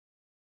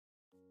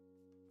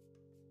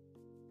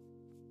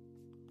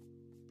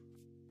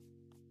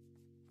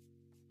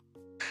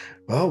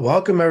Well,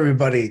 welcome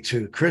everybody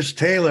to Chris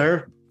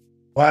Taylor,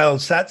 Wild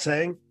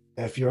Satsang.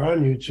 If you're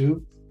on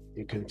YouTube,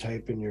 you can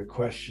type in your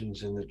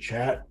questions in the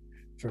chat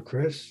for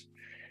Chris,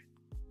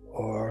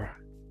 or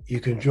you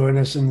can join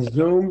us in the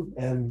Zoom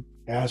and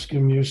ask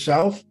him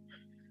yourself.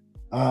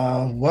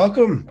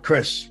 Welcome,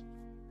 Chris.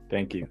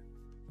 Thank you.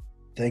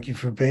 Thank you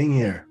for being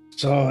here.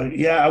 So,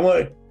 I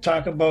want to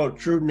talk about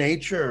true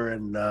nature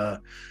and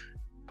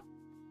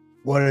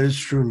what is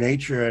true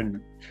nature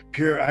and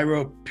I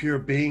wrote pure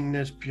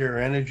beingness, pure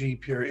energy,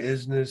 pure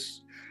isness,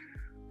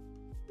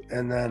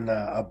 and then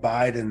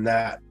abide in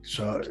that.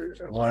 So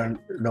I want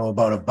to know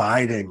about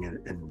abiding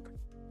and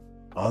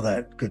all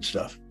that good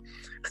stuff.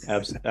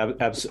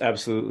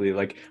 Absolutely.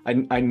 Like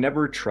I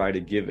never try to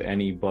give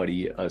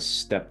anybody a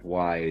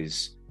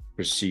stepwise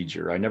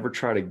procedure. I never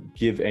try to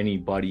give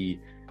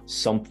anybody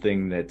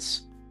something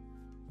that's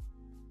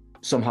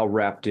somehow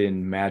wrapped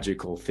in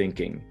magical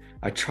thinking.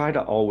 I try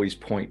to always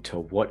point to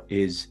what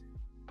is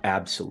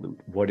absolute,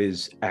 what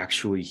is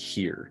actually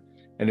here.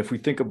 And if we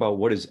think about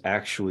what is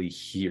actually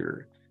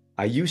here,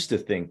 I used to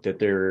think that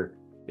there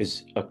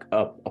is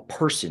a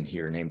person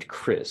here named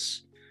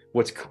Chris.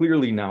 What's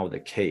clearly now the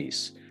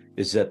case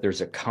is that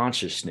there's a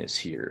consciousness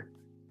here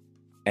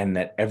and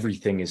that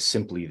everything is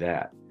simply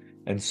that.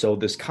 And so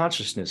this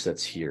consciousness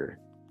that's here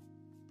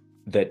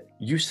that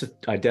used to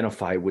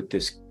identify with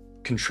this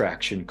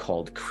contraction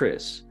called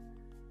Chris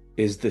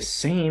is the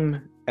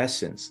same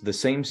essence, the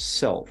same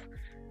self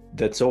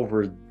that's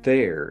over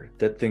there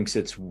that thinks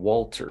it's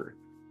Walter.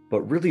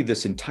 But really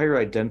this entire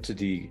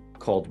identity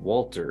called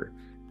Walter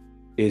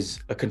is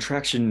a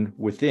contraction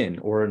within,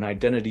 or an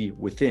identity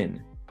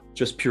within,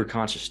 just pure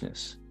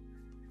consciousness.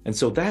 And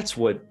so that's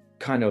what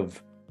kind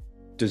of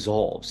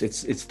dissolves.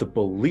 It's the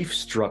belief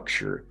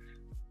structure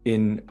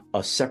in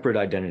a separate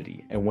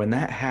identity. And when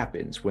that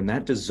happens, when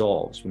that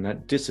dissolves, when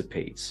that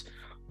dissipates,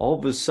 all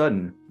of a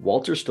sudden,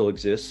 Walter still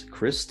exists,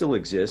 Chris still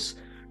exists,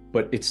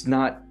 but it's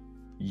not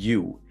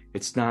you.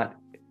 It's not,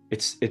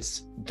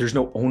 there's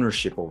no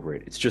ownership over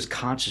it. It's just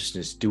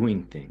consciousness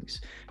doing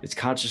things. It's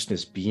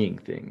consciousness being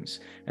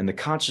things. And the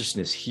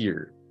consciousness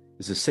here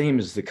is the same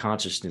as the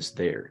consciousness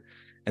there.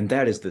 And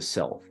that is the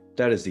self.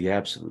 That is the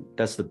absolute.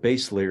 That's the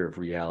base layer of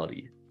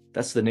reality.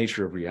 That's the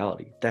nature of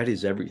reality. That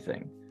is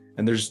everything.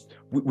 And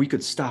we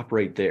could stop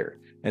right there.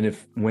 And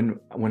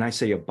when I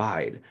say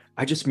abide,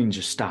 I just mean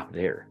just stop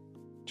there.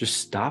 Just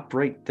stop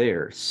right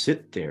there,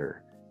 sit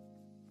there.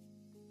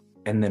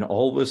 And then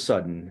all of a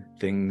sudden,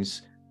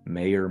 things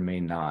may or may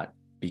not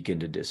begin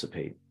to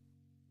dissipate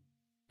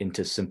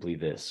into simply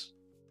this.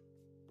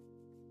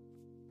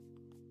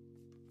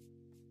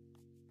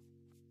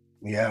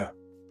 Yeah.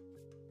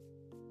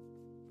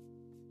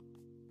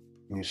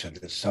 You said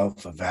the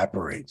self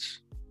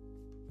evaporates.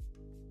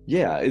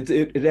 Yeah,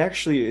 it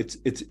actually,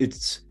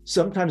 it's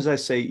sometimes I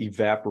say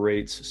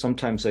evaporates,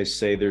 sometimes I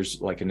say there's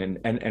like an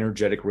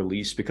energetic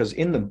release, because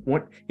in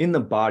the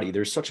body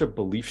there's such a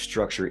belief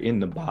structure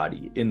in the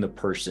body, in the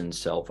person's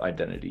self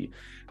identity,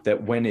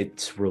 that when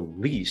it's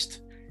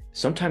released,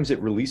 sometimes it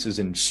releases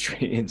in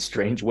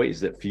strange ways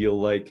that feel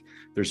like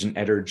there's an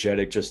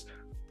energetic just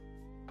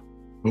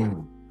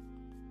boom,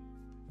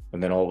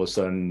 and then all of a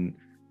sudden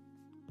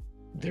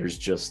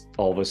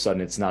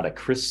it's not a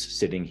Chris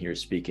sitting here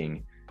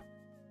speaking.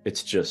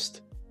 It's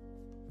just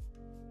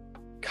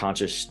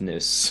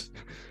consciousness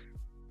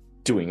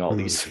doing all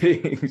these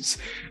things.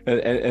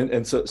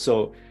 And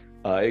so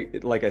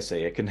like I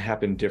say, it can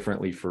happen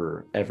differently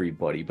for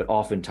everybody, but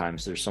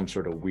oftentimes there's some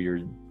sort of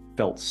weird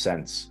felt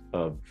sense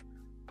of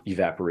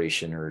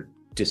evaporation or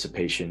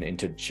dissipation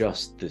into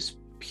just this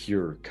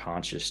pure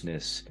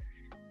consciousness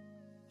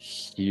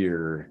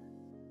here.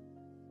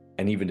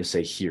 And even to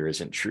say here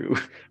isn't true.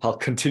 I'll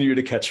continue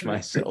to catch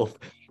myself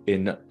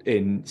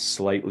in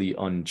slightly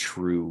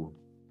untrue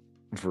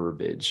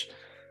verbiage.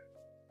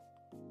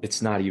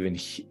 It's not even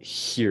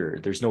here.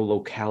 There's no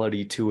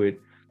locality to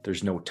it.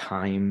 There's no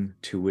time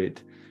to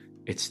it.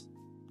 It's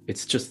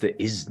just the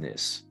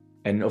isness.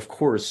 And of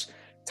course,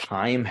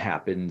 time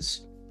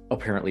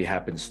apparently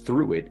happens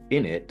through it,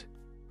 in it,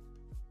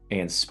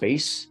 and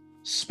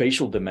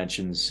spatial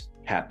dimensions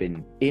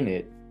happen in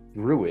it,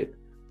 through it,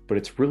 but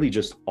it's really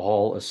just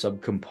all a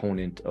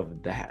subcomponent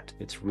of that.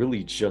 It's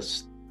really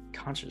just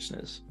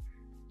consciousness.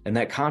 And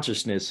that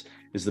consciousness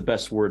is the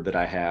best word that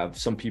I have.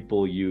 Some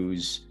people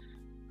use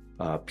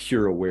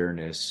pure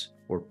awareness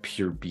or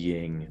pure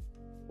being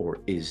or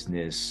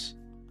isness,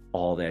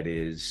 all that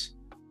is.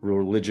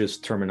 Religious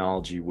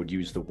terminology would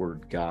use the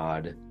word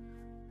God.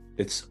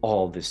 It's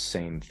all the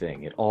same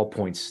thing. It all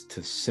points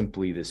to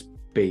simply this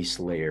base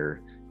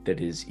layer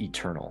that is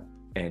eternal,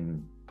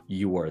 and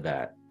you are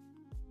that.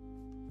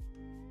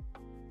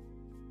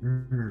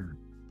 Mm-hmm.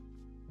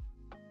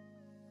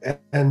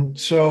 And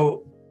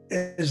so,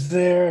 is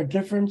there a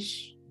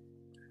difference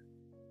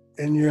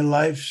in your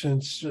life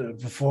since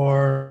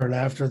before and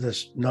after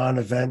this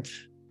non-event?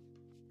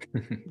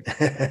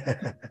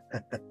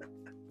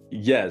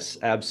 Yes,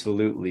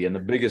 absolutely. And the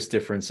biggest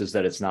difference is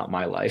that it's not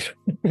my life.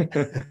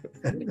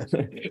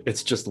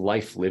 It's just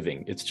life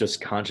living. It's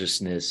just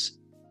consciousness,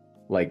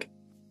 like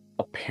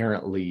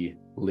apparently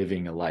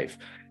living a life.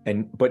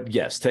 But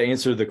yes, to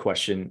answer the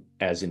question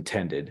as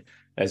intended,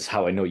 as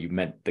how I know you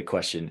meant the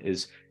question,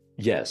 is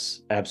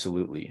yes,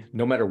 absolutely.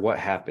 No matter what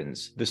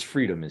happens, this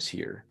freedom is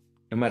here.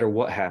 No matter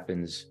what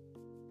happens,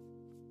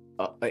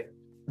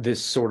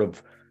 this sort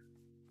of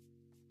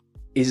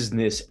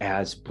isness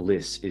as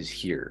bliss is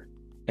here.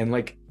 And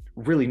like,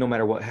 really, no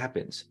matter what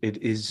happens,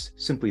 it is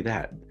simply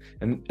that.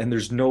 And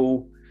there's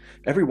no,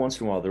 every once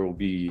in a while there will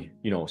be,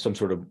 some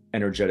sort of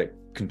energetic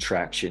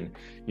contraction.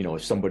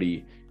 If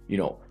somebody,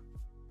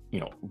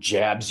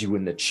 jabs you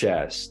in the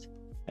chest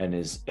and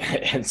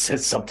and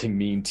says something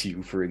mean to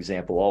you, for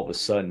example, all of a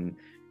sudden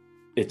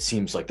it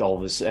seems like all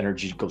this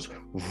energy goes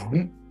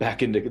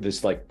back into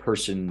this like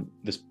person,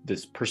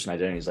 this person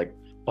identity is like,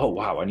 oh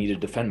wow, I need to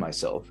defend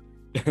myself.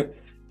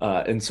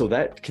 And so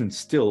that can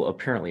still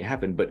apparently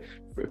happen, but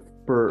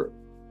for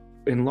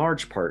in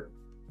large part,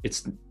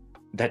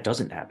 that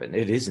doesn't happen.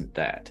 It isn't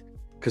that,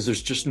 because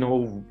there's just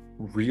no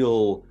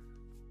real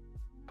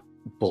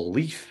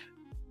belief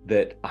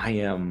that I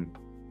am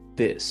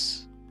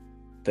this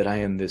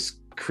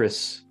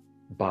Chris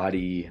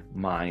body,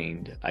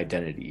 mind,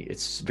 identity.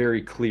 It's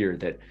very clear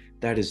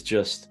that is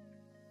just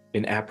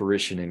an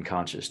apparition in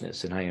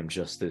consciousness, and I am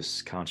just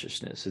this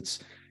consciousness. It's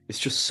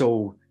just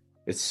so,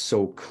 it's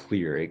so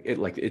clear.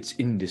 It's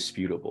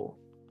indisputable.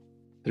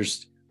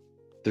 There's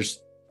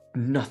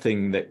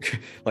nothing that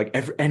like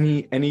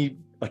any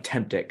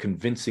attempt at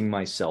convincing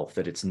myself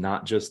that it's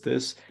not just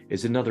this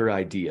is another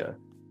idea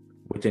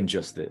within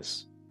just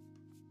this.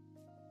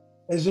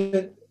 Is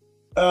it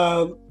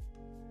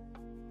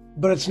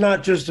but it's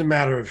not just a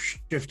matter of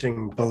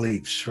shifting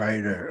beliefs,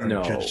 right? Or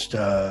No. Just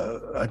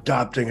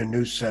adopting a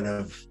new set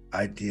of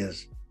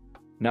ideas.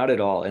 Not at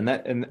all. And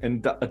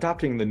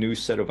adopting the new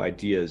set of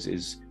ideas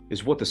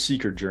is what the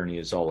seeker journey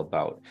is all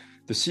about.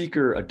 The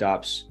seeker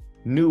adopts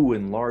new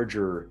and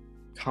larger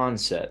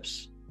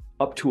concepts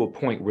up to a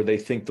point where they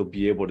think they'll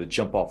be able to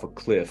jump off a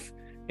cliff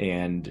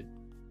and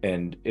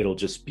it'll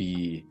just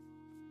be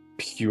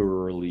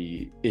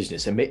purely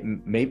isness.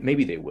 And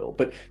maybe they will,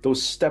 but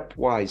those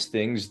stepwise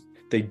things,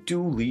 they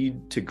do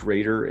lead to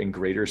greater and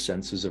greater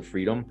senses of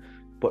freedom,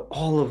 but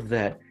all of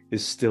that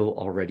is still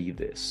already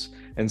this.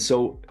 And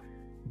so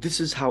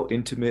this is how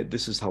intimate,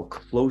 this is how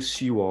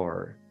close you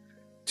are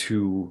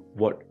to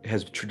what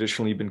has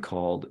traditionally been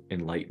called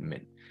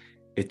enlightenment.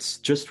 It's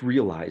just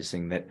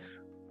realizing that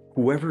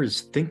whoever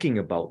is thinking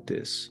about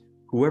this,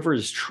 whoever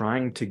is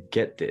trying to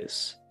get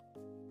this,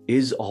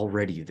 is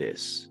already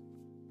this.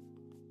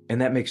 And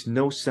that makes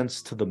no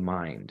sense to the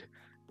mind,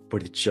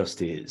 but it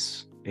just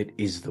is. It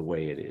is the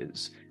way it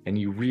is. And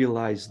you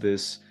realize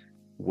this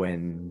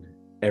when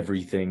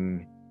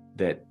everything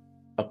that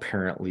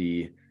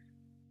apparently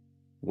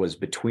was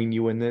between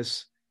you and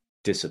this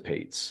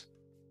dissipates.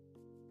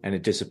 And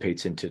it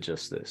dissipates into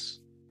just this.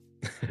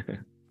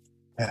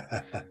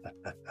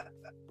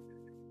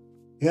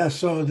 Yeah,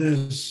 so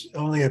there's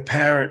only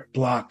apparent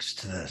blocks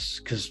to this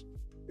because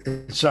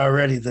it's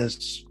already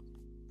this.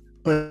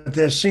 But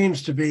there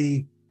seems to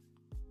be,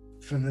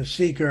 for the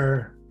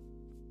seeker,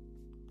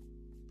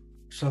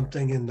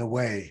 something in the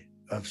way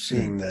of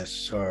seeing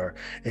this or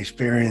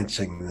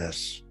experiencing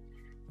this.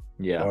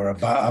 Yeah. Or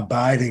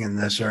abiding in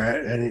this,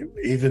 and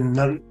even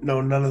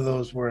none of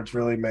those words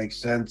really make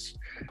sense,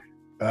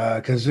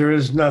 because there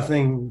is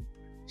nothing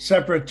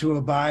separate to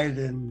abide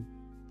in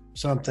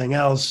something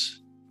else.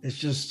 It's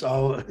just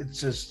all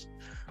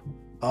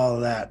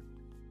of that.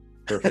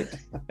 Perfect.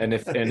 And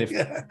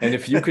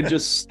if you could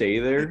just stay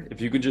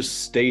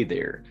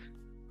there,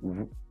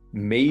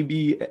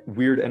 maybe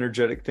weird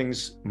energetic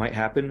things might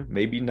happen,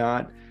 maybe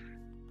not.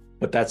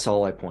 But that's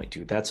all I point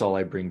to. That's all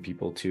I bring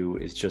people to,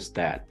 is just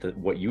that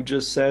what you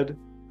just said.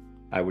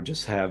 I would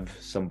just have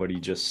somebody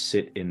just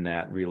sit in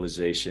that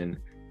realization,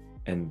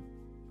 and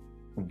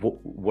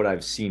what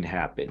I've seen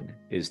happen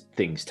is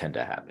things tend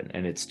to happen,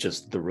 and it's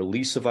just the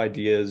release of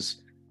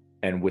ideas,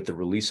 and with the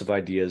release of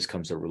ideas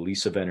comes a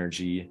release of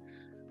energy,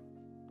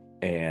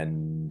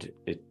 and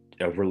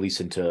a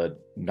release into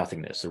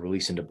nothingness, a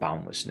release into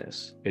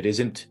boundlessness. It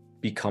isn't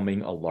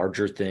becoming a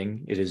larger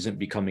thing. It isn't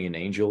becoming an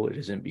angel. It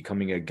isn't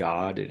becoming a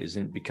god. It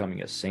isn't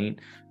becoming a saint,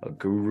 a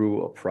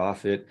guru, a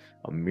prophet,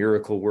 a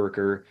miracle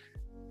worker,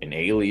 an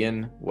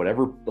alien,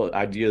 whatever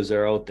ideas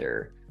are out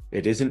there.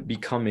 It isn't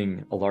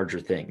becoming a larger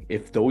thing.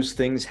 If those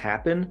things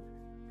happen,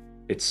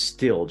 it's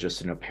still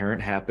just an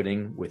apparent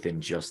happening within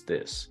just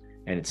this.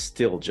 And it's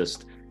still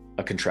just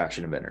a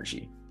contraction of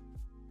energy.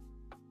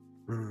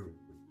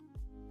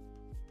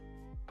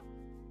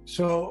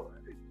 So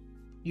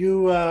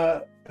you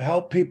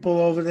help people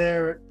over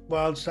there at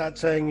Wild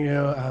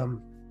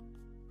Satsang?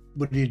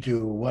 What do you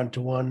do?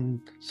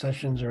 One-to-one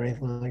sessions or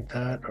anything like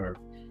that? Or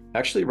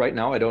actually, right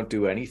now I don't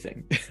do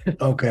anything.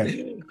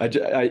 Okay. I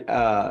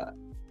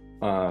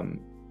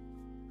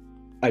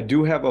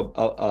do have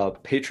a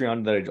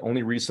Patreon that I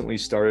only recently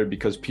started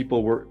because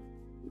people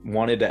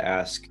wanted to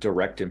ask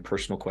direct and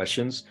personal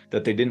questions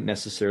that they didn't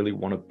necessarily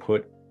want to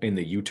put in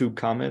the YouTube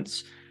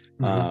comments.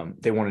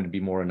 They wanted to be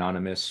more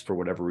anonymous for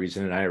whatever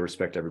reason, and I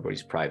respect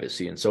everybody's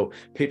privacy. And so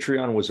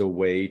Patreon was a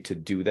way to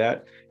do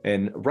that.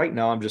 And right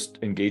now I'm just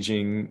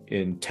engaging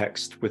in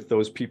text with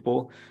those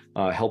people,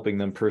 helping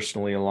them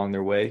personally along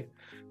their way.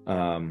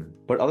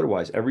 But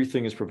otherwise,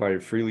 everything is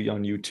provided freely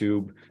on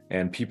YouTube,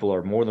 and people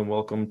are more than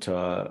welcome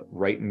to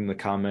write in the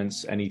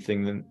comments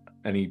anything,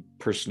 any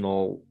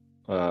personal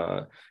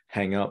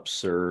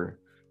hang-ups or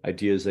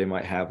ideas they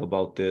might have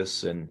about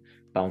this, and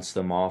bounce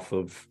them off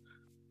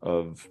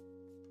of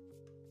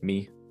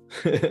me.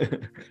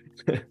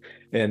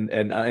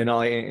 and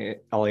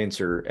I'll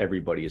answer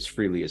everybody as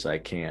freely as I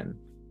can.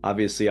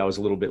 Obviously, I was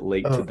a little bit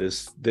late to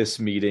this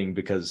meeting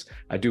because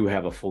I do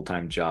have a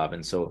full-time job,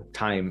 and so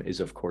time is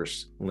of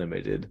course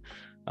limited.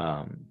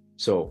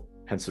 So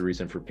hence the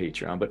reason for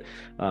Patreon. But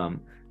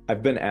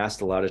I've been asked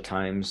a lot of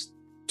times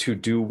to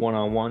do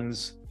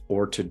one-on-ones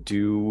or to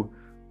do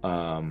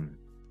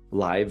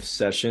live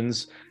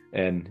sessions,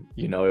 and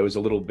it was a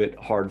little bit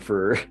hard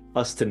for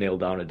us to nail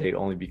down a date,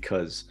 only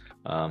because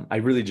I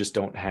really just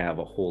don't have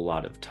a whole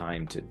lot of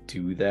time to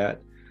do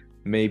that.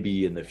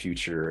 Maybe in the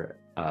future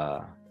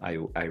I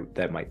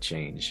that might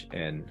change,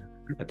 and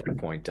at that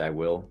point I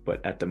will,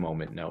 but at the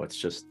moment, no. It's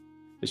just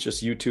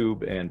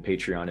YouTube and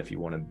Patreon if you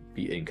want to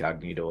be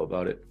incognito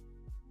about it.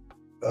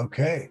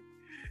 Okay.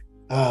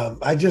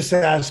 I just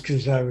asked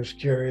because I was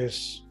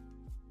curious,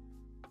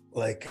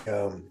 like,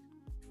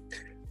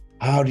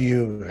 how do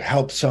you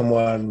help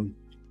someone,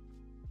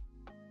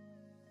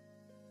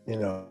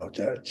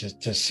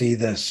 to see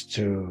this,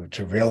 to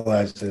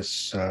realize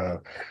this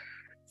for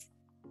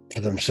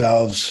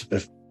themselves,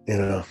 if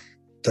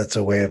that's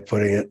a way of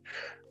putting it.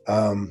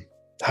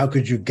 How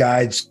could you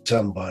guide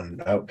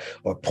someone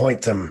or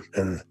point them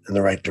in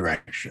the right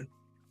direction?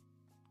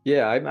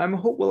 Yeah, I'm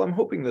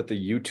hoping that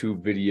the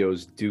YouTube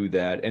videos do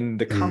that, and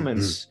the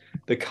comments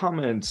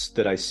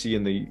that I see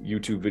in the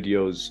YouTube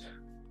videos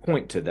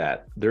point to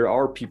that. There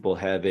are people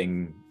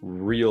having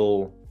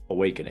real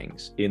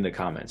awakenings in the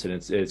comments, and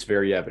it's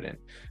very evident.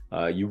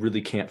 You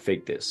really can't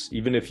fake this.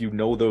 Even if you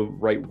know the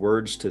right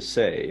words to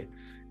say,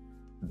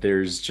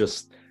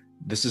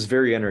 this is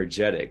very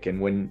energetic.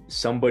 And when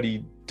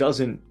somebody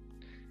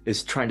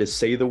is trying to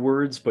say the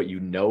words, but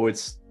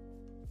it's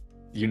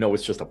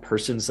just a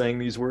person saying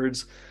these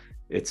words,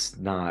 it's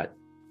not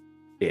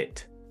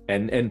it.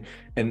 And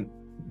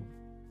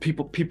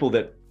people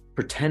that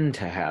pretend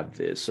to have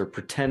this or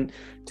pretend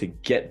to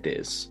get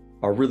this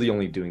are really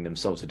only doing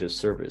themselves a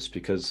disservice,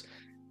 because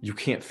you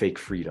can't fake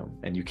freedom,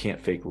 and you can't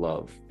fake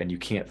love, and you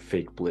can't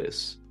fake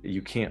bliss.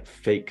 You can't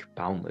fake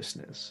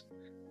boundlessness.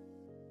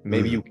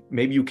 Maybe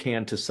you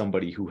can to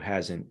somebody who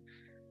hasn't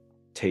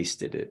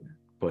tasted it,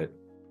 but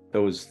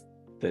those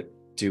that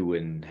do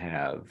and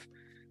have,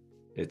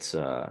 it's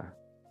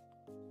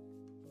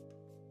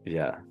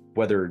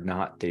whether or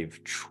not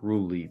they've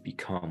truly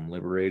become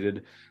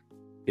liberated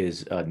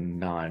is a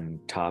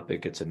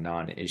non-topic. It's a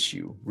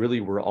non-issue.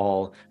 Really,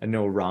 I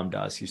know Ram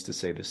Dass used to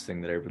say this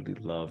thing that I really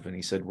love, and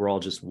he said, we're all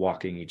just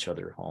walking each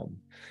other home.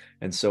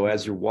 And so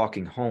as you're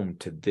walking home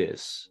to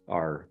this,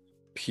 our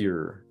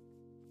pure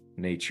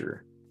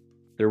nature,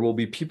 there will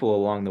be people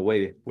along the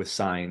way with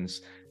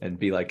signs and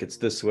be like, it's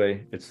this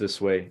way, it's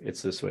this way,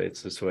 it's this way,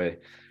 it's this way.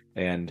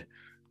 And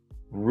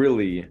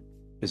really,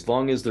 as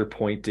long as they're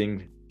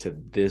pointing to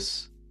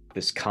this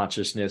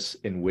consciousness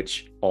in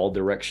which all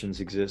directions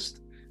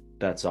exist,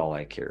 that's all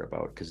I care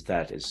about, because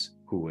that is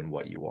who and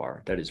what you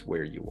are. That is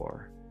where you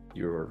are.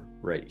 You're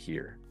right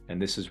here.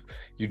 And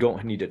you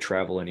don't need to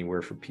travel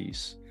anywhere for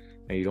peace.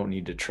 And you don't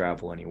need to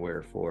travel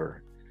anywhere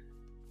for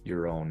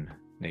your own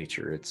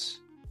nature.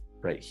 It's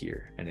right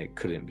here, and it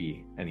couldn't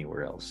be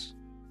anywhere else.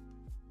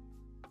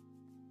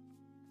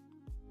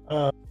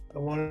 I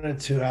wanted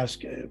to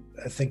ask,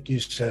 I think you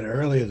said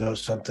earlier, though,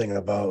 something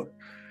about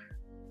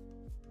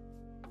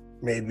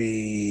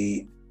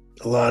maybe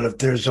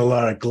there's a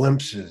lot of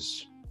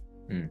glimpses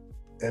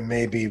and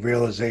maybe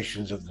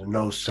realizations of the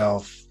no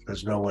self.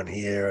 There's no one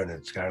here, and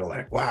it's kind of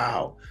like,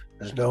 wow,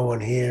 there's no one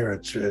here.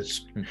 It's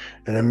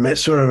an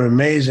sort of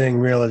amazing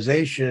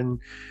realization,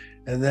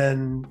 and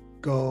then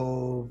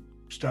go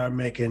start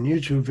making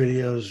YouTube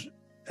videos,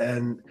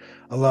 and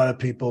a lot of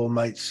people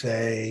might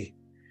say,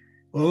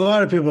 well, a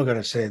lot of people are going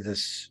to say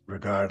this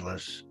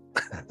regardless,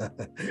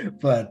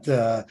 but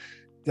that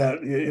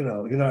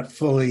you're not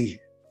fully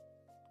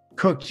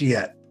cooked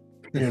yet,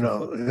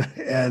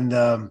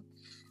 and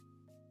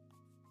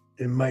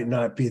it might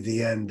not be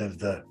the end of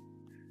the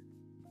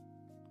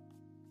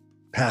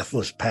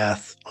pathless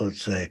path,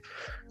 let's say.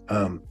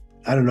 I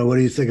don't know. What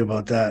do you think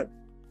about that?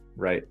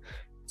 Right.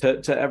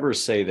 To ever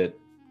say that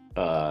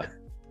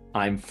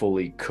I'm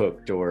fully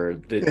cooked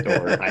or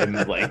I'm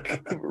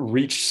like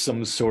reached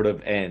some sort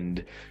of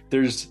end,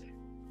 there's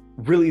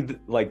really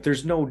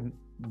there's no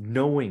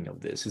knowing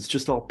of this. It's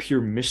just all pure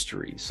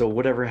mystery. So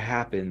whatever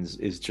happens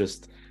is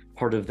just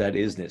part of that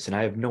isness, and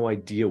I have no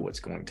idea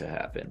what's going to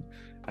happen.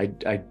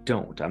 I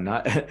don't. I'm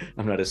not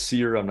a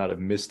seer. I'm not a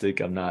mystic.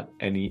 I'm not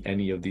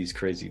any of these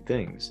crazy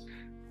things.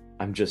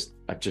 I've just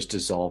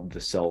dissolved the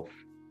self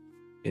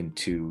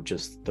into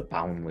just the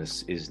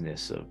boundless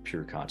isness of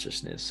pure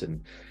consciousness.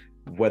 And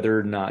whether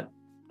or not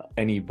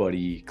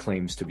anybody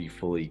claims to be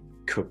fully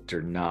cooked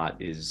or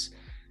not is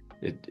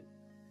it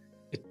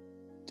it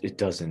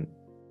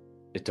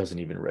it doesn't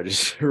even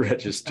register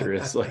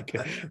as like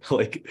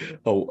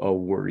a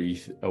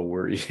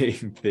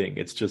worrying thing.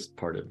 It's just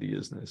part of the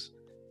isness.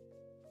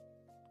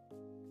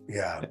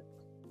 Yeah.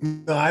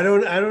 No, I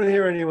don't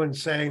hear anyone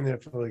saying they're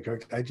fully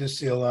cooked. I just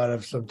see a lot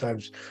of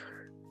sometimes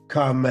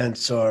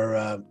comments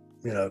or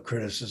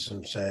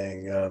criticism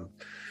saying,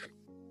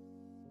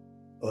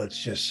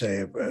 let's just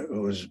say it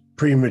was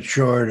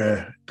premature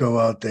to go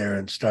out there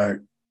and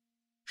start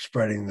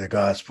spreading the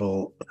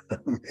gospel.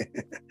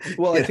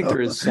 Well, I think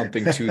there is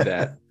something to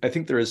that. I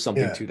think there is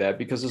something Yeah. to that,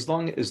 because as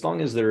long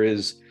as there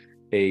is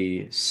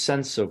a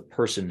sense of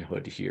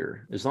personhood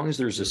here, as long as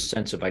there's a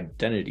sense of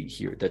identity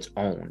here that's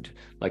owned,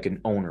 like an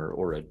owner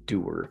or a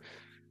doer,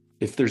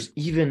 if there's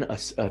even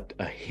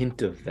a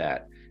hint of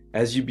that,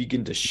 as you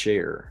begin to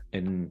share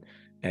and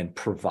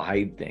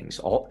provide things,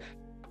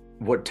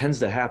 what tends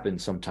to happen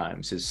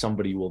sometimes is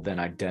somebody will then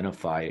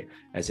identify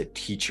as a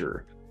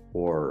teacher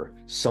or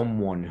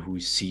someone who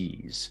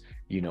sees,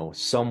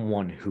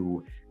 someone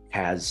who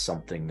has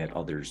something that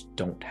others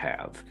don't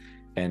have.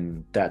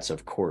 And that's,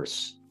 of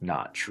course,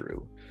 not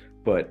true.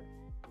 But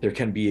there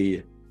can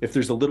be, if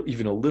there's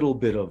even a little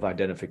bit of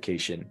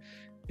identification,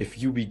 if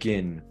you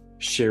begin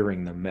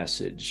sharing the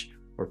message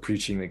or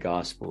preaching the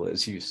gospel,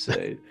 as you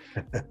say,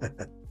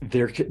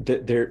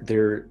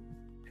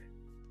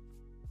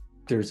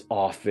 there's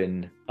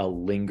often a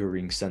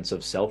lingering sense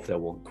of self that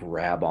will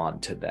grab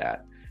onto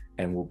that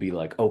and will be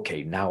like,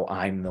 okay, now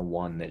I'm the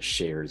one that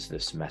shares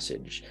this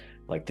message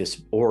like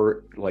this.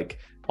 Or like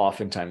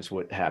oftentimes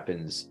what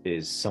happens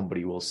is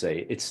somebody will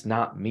say, it's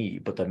not me,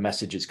 but the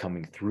message is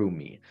coming through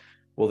me.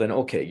 Well, then,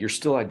 okay, you're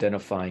still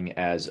identifying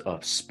as a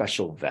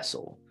special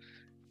vessel,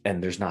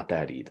 and there's not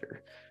that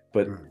either.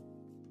 But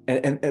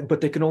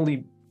but they can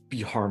only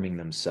be harming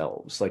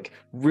themselves. Like,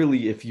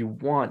 really, if you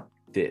want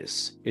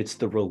this, it's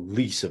the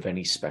release of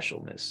any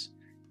specialness.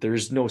 There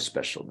is no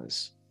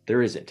specialness.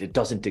 There isn't. It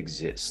doesn't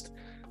exist.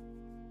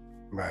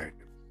 Right.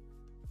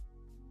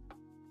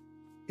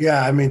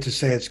 Yeah, I mean, to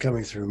say it's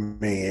coming through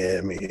me,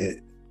 I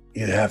mean,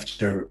 you have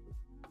to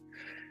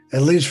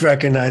at least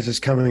recognize it's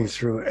coming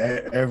through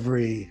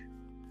every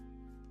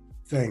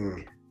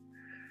thing.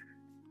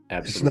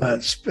 Absolutely.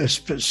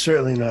 It's not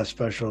certainly not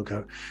special,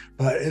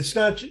 but it's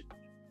not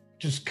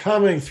just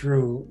coming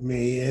through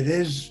me. It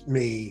is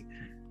me.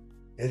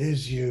 It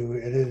is you.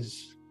 It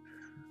is,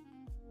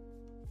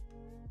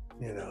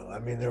 I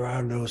mean, there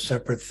are no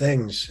separate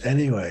things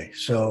anyway.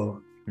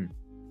 So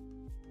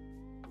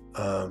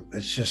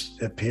it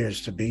just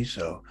appears to be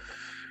so.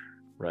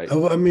 Right.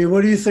 I mean,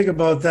 what do you think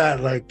about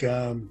that? Like,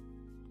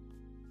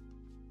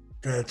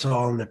 it's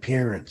all an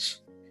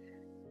appearance,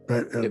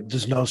 but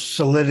there's no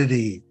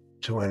solidity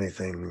to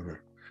anything,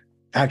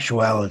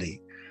 actuality.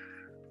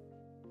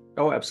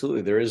 Oh,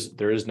 absolutely. There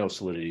is no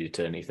solidity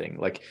to anything.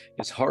 Like,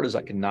 as hard as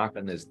I can knock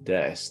on this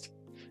desk,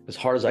 as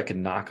hard as I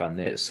can knock on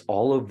this,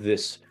 all of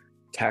this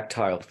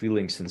tactile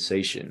feeling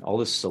sensation, all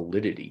this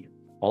solidity,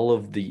 all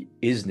of the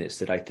isness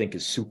that I think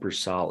is super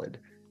solid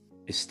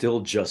is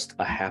still just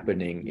a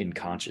happening in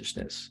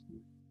consciousness.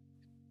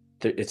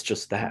 It's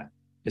just that.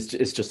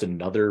 It's just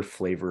another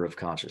flavor of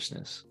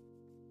consciousness.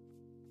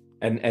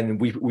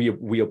 And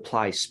we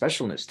apply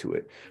specialness to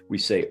it. We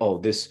say, oh,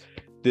 this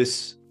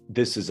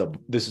is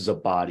a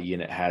body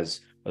and it has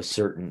a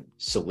certain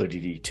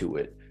solidity to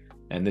it,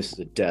 and this is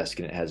a desk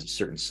and it has a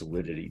certain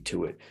solidity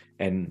to it.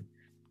 And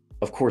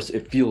of course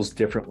it feels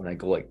different when I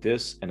go like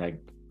this and I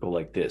go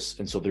like this,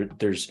 and so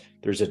there's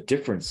a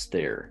difference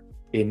there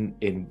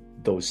in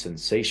those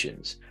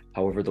sensations.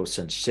 However, those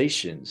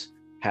sensations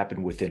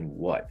happen within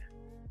what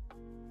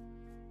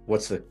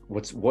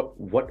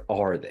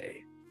are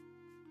they?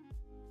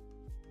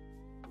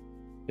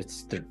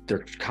 It's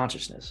their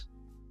consciousness.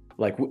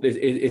 Like,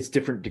 it's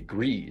different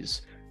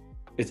degrees.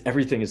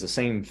 Everything is the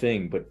same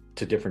thing, but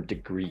to different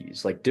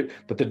degrees. Like,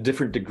 but the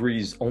different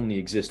degrees only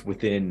exist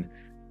within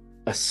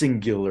a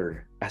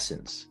singular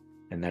essence,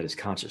 and that is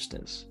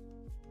consciousness.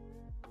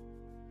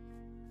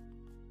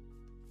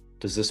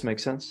 Does this make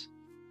sense?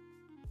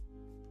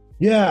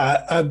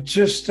 Yeah,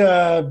 just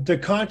the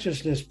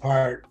consciousness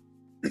part.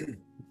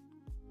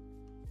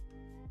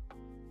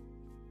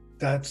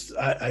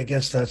 I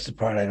guess that's the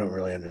part I don't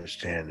really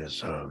understand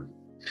is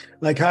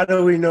like, how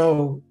do we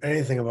know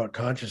anything about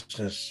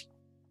consciousness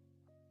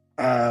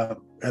at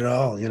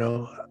all?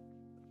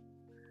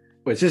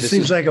 It just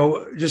seems like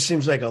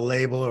a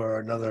label or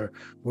another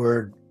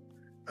word,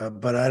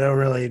 but I don't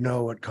really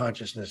know what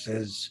consciousness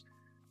is.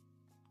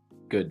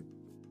 Good.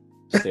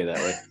 Stay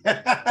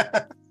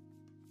that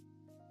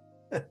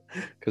way.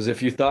 Because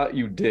if you thought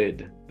you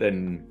did,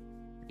 then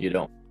you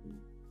don't.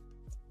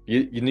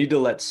 You need to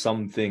let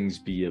some things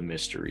be a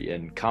mystery,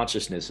 and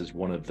consciousness is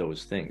one of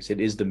those things.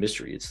 It is the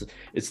mystery.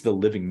 It's the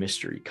living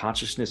mystery.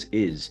 Consciousness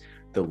is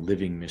the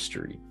living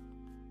mystery.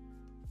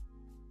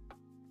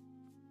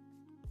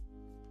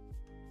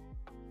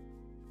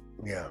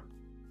 Yeah.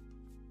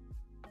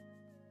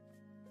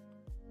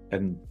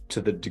 And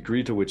to the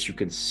degree to which you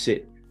can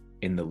sit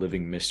in the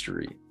living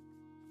mystery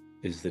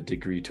is the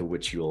degree to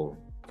which you'll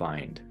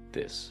find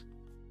this.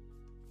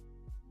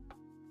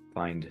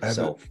 Find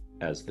self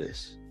as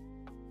this.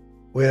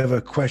 We have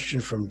a question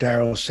from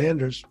Daryl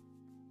Sanders.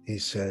 He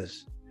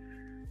says,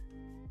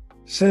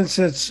 since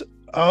it's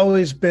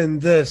always been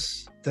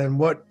this, then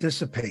what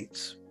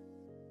dissipates?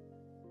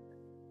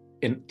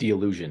 In the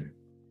illusion.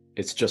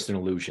 It's just an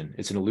illusion.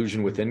 It's an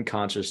illusion within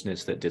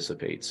consciousness that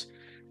dissipates.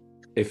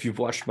 If you've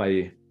watched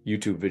my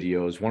YouTube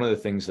videos, one of the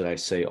things that I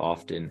say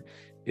often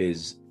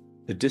is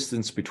the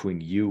distance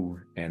between you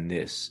and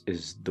this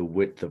is the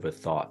width of a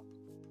thought.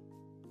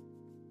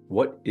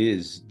 What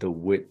is the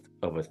width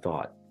of a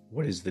thought?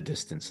 What is the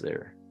distance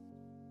there?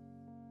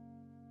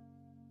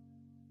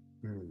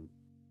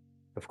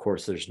 Of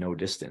course, there's no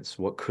distance.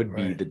 What could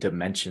be the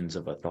dimensions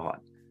of a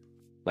thought?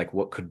 Like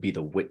what could be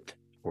the width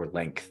or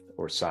length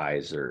or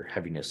size or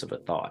heaviness of a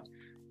thought?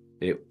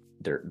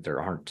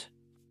 There aren't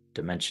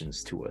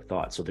dimensions to a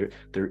thought. So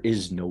there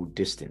is no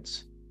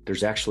distance.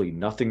 There's actually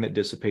nothing that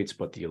dissipates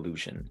but the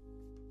illusion.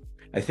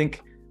 I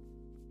think,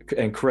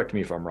 and correct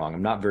me if I'm wrong,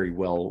 I'm not very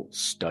well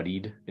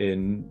studied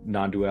in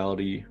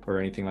non-duality or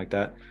anything like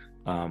that.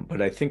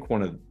 But I think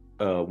one of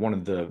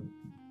the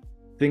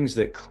things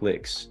that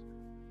clicks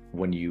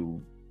when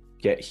you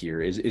get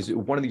here is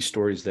one of these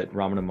stories that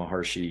Ramana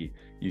Maharshi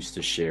used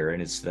to share,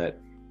 and it's that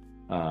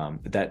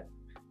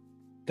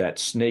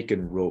snake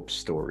and rope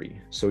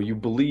story. So you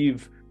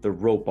believe the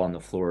rope on the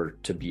floor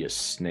to be a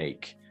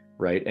snake,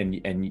 right?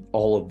 And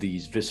all of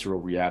these visceral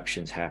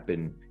reactions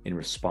happen in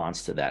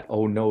response to that.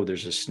 Oh no,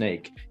 there's a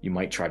snake. You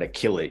might try to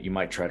kill it. You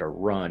might try to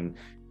run.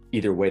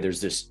 Either way, there's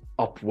this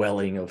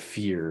upwelling of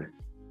fear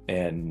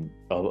and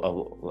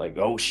like,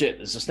 oh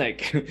shit, it's a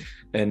snake.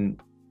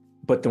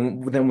 But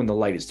then when the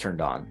light is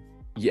turned on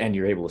and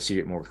you're able to see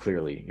it more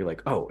clearly, you're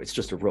like, oh, it's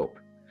just a rope.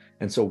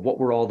 And so what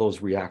were all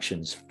those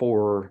reactions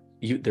for?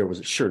 There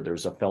was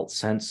a felt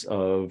sense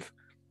of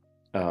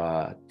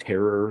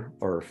terror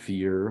or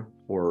fear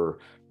or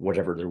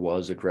whatever there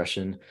was,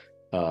 aggression.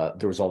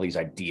 There was all these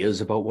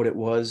ideas about what it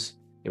was.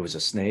 It was a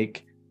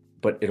snake,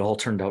 but it all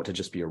turned out to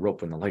just be a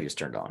rope when the light is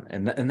turned on.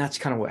 And that's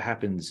kind of what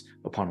happens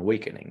upon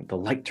awakening. The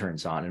light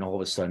turns on and all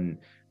of a sudden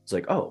it's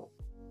like, oh,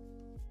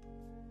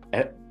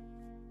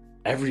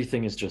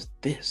 everything is just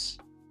this.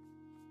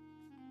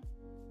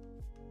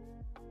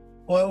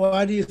 Well,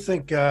 why do you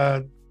think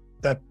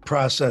that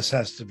process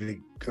has to be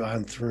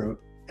gone through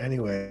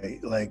anyway?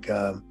 Like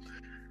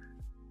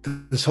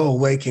this whole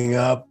waking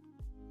up,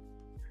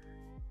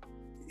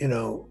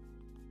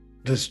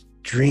 this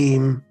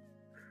dream,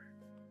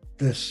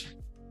 this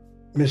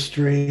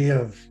mystery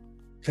of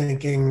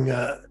thinking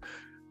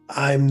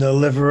I'm the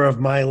liver of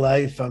my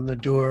life, I'm the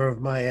doer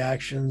of my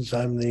actions,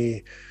 I'm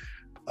the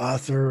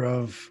author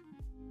of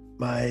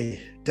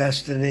my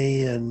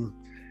destiny, and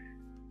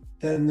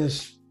then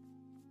this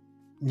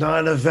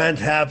non-event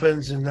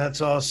happens and that's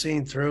all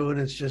seen through, and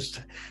it's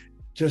just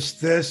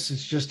this,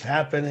 it's just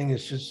happening,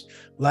 it's just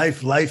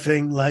life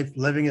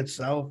living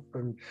itself,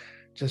 and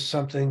just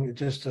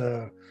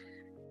a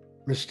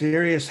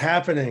mysterious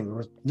happening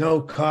with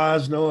no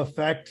cause, no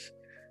effect,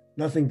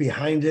 nothing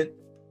behind it,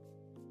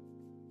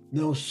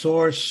 no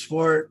source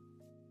for it.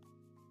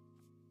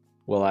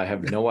 Well, I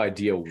have no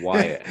idea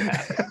why it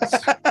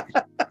happens,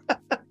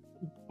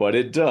 but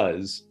it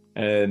does.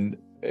 And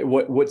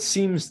what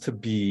seems to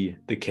be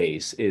the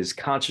case is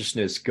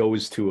consciousness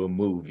goes to a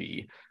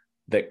movie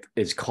that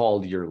is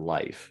called your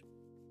life.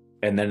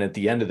 And then at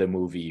the end of the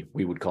movie,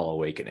 we would call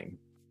awakening.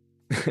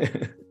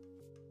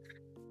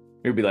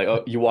 You'd be like,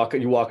 oh, you walk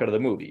out of the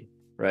movie,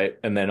 right?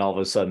 And then all of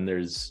a sudden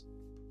there's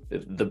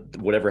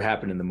whatever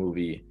happened in the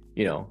movie,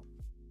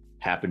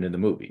 happened in the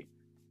movie.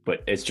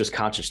 But it's just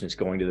consciousness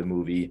going to the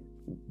movie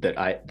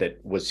that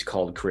was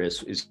called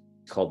Chris, is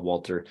called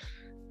Walter.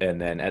 And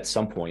then at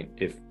some point,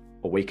 if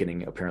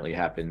awakening apparently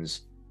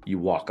happens,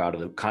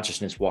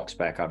 consciousness walks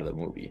back out of the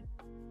movie.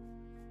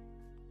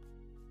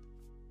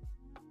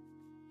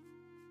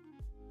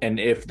 And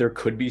if there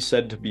could be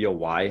said to be a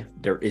why,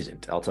 there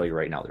isn't. I'll tell you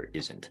right now, there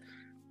isn't.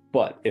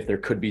 But if there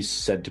could be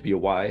said to be a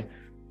why,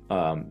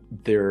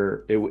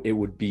 it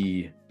would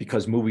be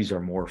because movies are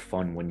more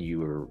fun when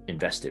you're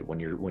invested, when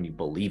you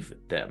believe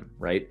them,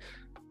 right?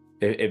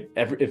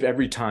 If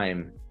every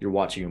time you're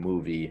watching a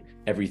movie,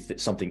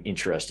 something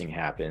interesting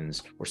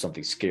happens, or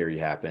something scary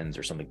happens,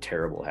 or something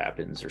terrible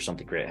happens, or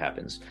something great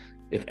happens,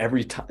 if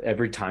every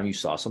time you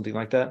saw something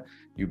like that,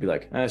 you'd be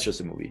like, it's just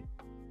a movie.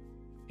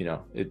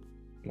 It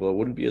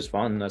wouldn't be as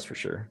fun, that's for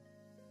sure.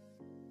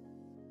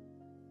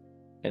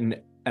 And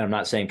I'm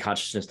not saying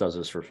consciousness does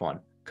this for fun,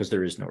 because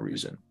there is no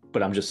reason.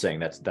 But I'm just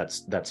saying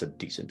that's a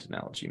decent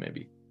analogy,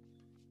 maybe.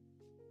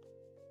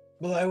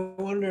 Well, I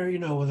wonder,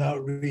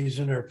 without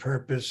reason or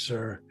purpose,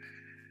 or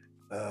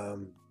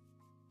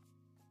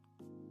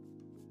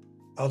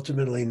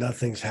ultimately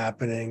nothing's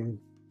happening.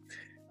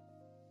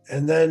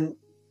 And then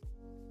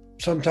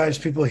sometimes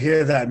people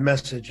hear that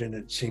message and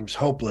it seems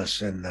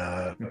hopeless and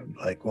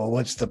like, well,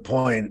 what's the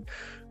point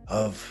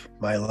of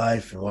my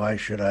life and why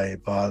should I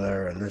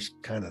bother, and this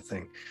kind of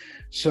thing.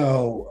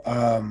 So,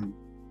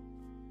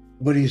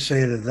 what do you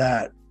say to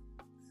that?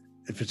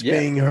 If it's Yeah.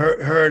 being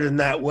heard in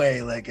that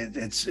way, like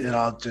it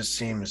all just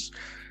seems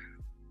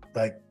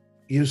like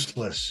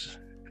useless,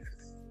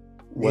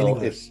 Well,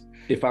 meaningless.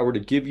 if I were to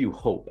give you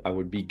hope, I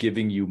would be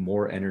giving you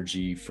more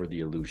energy for the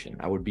illusion.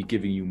 I would be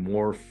giving you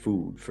more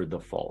food for the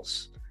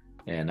false.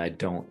 And I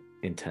don't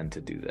intend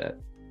to do that.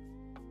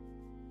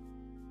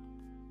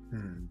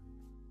 Hmm.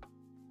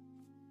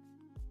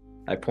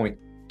 I point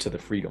to the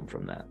freedom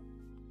from that.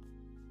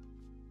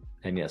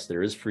 And yes,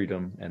 there is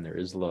freedom, and there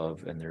is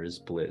love, and there is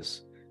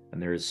bliss,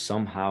 and there is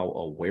somehow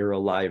aware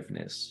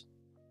aliveness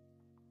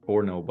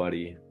for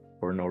nobody,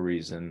 for no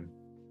reason.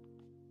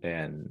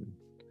 And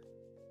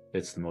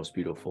it's the most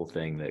beautiful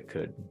thing that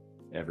could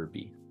ever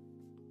be.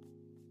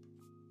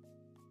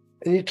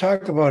 And you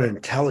talk about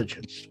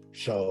intelligence.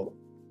 So,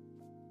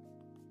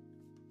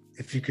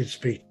 if you could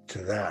speak to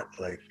that,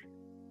 like,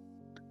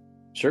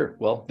 Sure.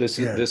 Well, this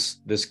yeah, is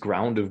this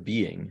ground of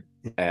being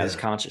as yeah,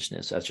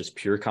 consciousness, as just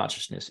pure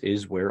consciousness,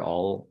 is where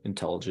all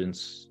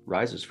intelligence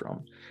rises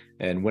from.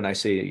 And when I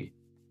say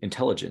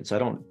intelligence, I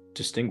don't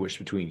distinguish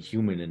between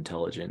human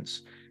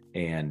intelligence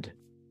and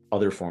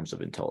other forms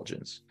of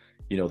intelligence.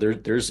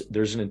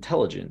 There's an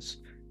intelligence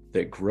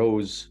that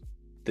grows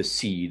the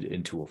seed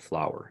into a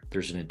flower.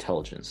 There's an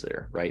intelligence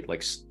there, right?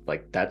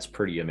 Like that's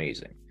pretty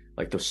amazing.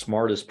 Like the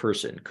smartest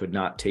person could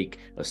not take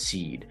a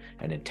seed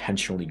and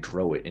intentionally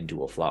grow it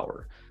into a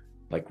flower.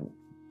 Like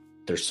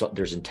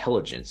there's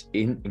intelligence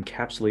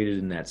encapsulated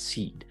in that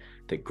seed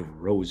that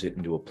grows it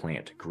into a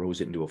plant, grows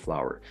it into a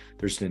flower.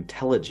 There's an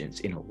intelligence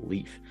in a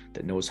leaf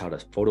that knows how to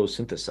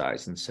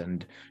photosynthesize and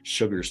send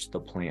sugars to the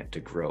plant to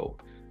grow.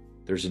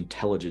 There's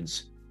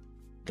intelligence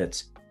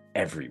that's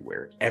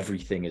everywhere.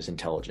 Everything is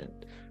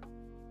intelligent.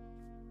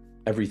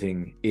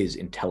 Everything is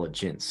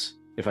intelligence.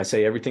 If I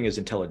say everything is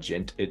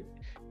intelligent, it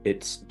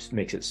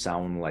makes it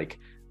sound like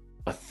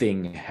a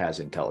thing has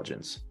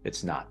intelligence.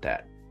 It's not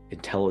that.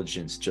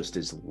 Intelligence just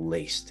is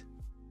laced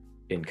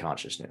in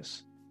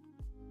consciousness.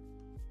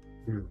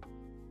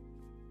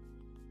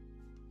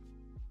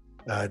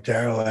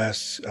 Daryl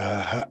asks,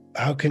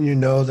 how can you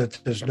know that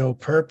there's no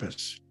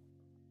purpose?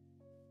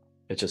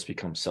 It just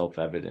becomes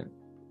self-evident.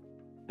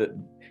 That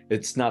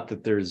it's not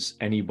that there's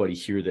anybody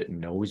here that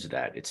knows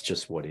that. It's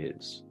just what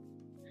is.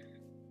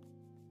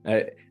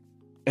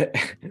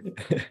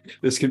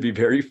 This can be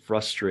very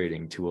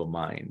frustrating to a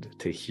mind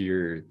to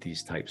hear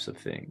these types of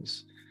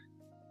things,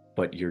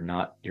 but you're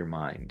not your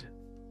mind.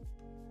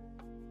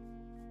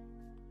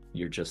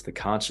 You're just the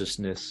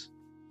consciousness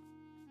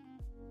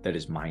that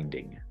is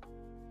minding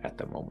at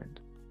the moment.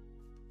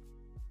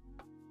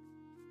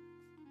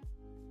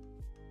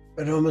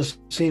 It almost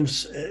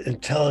seems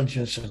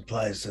intelligence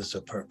implies there's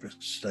a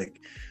purpose,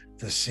 like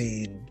the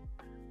seed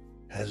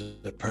has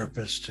a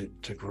purpose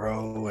to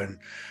grow and,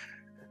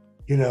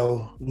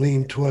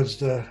 lean towards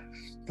the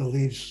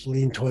leaves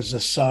lean towards the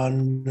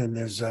sun, and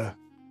there's a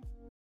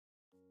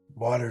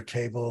water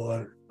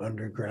table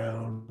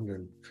underground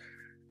and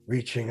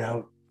reaching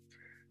out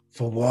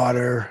for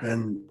water,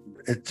 and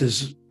it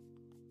is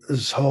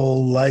this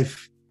whole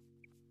life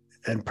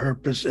and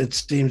purpose. It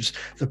seems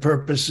the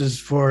purpose is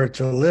for it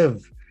to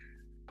live.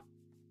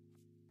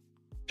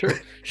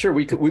 Sure.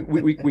 We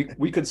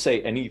could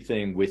say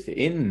anything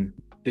within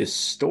this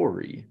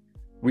story.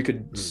 We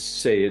could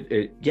say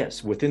it.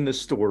 Yes, within the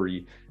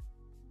story,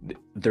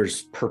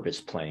 there's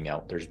purpose playing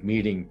out. There's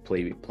meaning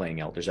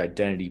playing out. There's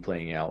identity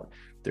playing out.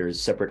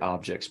 There's separate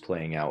objects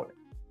playing out.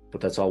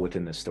 But that's all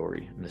within the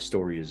story, and the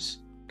story is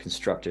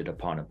constructed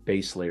upon a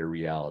base layer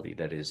reality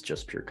that is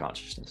just pure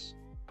consciousness.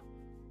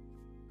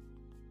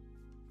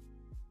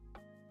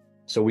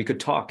 So we could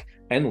talk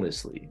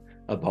endlessly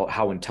about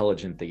how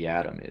intelligent the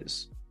atom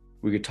is.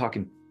 We could talk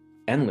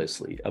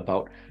endlessly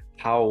about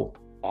how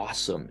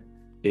awesome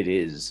it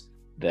is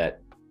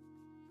that,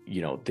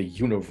 the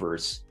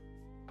universe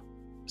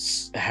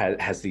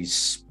has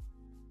these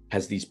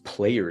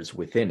players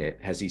within it,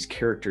 has these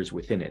characters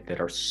within it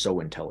that are so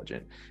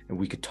intelligent. And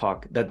we could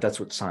talk that's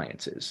what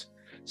science is.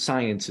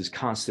 Science is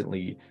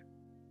constantly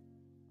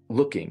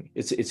looking.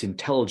 It's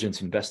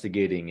intelligence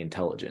investigating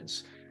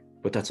intelligence,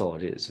 but that's all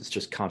it is. It's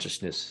just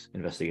consciousness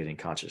investigating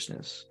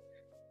consciousness.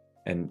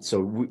 And so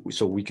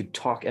we could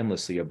talk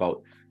endlessly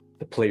about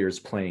the players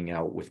playing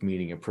out with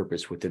meaning and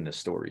purpose within the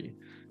story.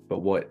 But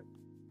what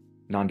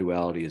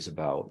non-duality is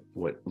about,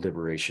 what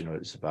liberation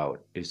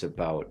is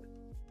about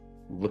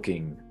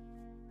looking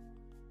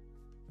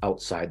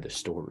outside the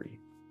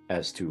story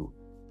as to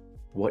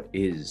what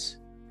is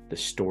the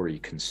story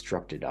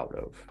constructed out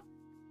of?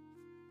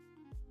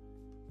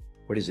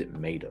 What is it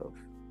made of?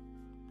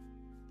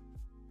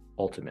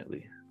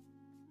 Ultimately.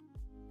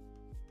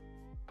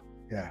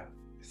 Yeah.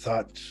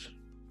 Thoughts.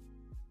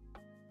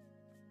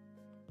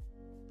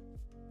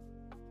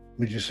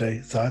 Would you say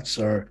thoughts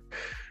or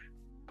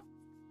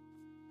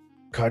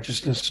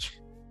consciousness?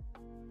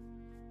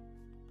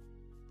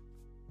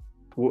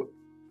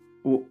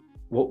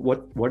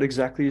 What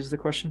exactly is the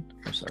question?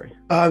 I'm sorry.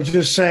 I'm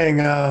just saying,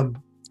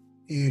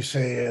 you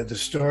say the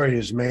story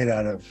is made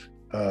out of,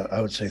 I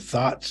would say,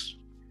 thoughts.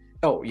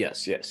 Oh,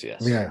 yes.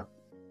 Yeah.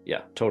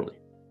 Yeah, totally.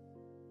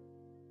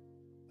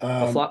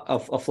 Um, A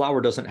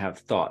flower doesn't have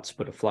thoughts,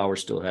 but a flower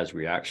still has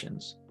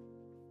reactions.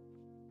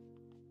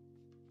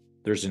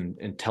 There's an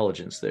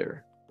intelligence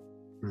there.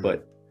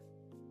 But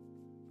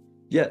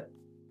yet,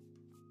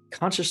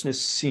 consciousness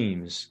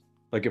seems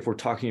like, if we're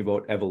talking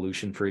about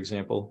evolution, for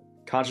example,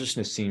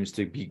 consciousness seems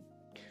to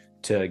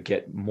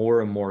get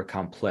more and more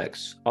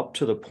complex up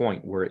to the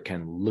point where it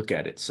can look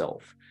at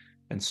itself.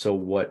 And so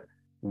what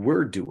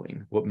we're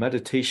doing, what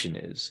meditation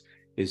is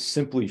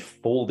simply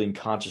folding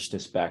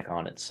consciousness back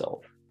on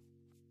itself,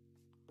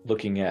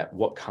 looking at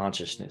what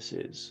consciousness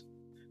is.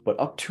 But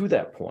up to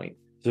that point,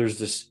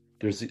 there's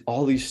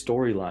all these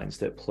storylines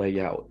that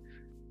play out.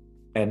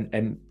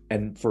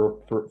 And for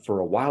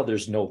a while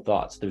there's no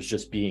thoughts, there's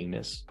just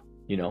beingness,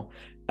 you know.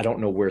 I don't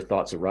know where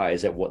thoughts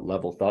arise, at what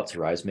level thoughts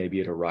arise.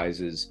 Maybe it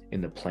arises in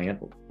the plant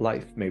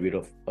life, maybe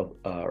it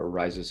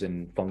arises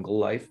in fungal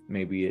life,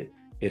 maybe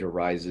it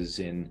arises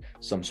in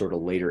some sort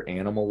of later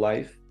animal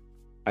life.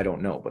 I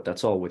don't know, but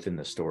that's all within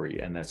the story,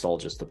 and that's all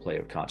just the play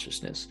of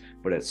consciousness.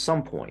 But at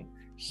some point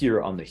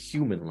here on the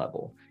human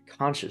level,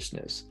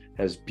 consciousness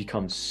has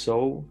become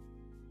so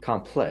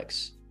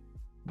complex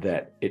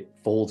that it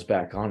folds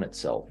back on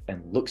itself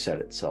and looks at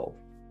itself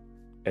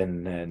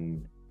and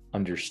then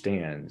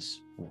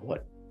understands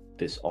what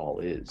this all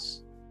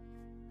is.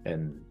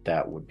 And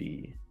that would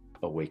be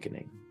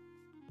awakening.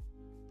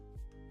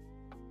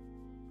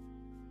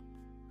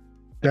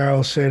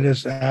 Daryl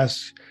Sadis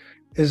asks,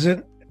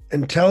 isn't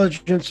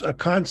intelligence a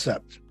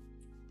concept?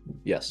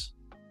 Yes.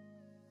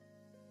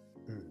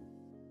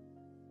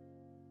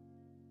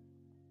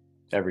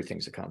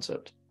 Everything's a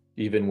concept.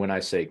 Even when I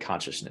say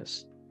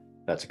consciousness,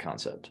 that's a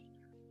concept.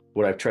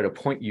 What I've tried to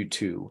point you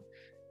to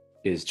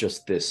is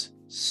just this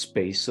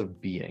space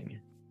of being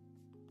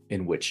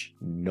in which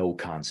no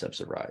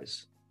concepts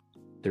arise.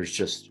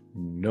 There's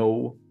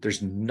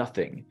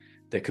nothing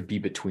that could be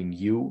between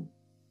you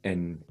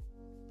and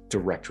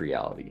direct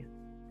reality.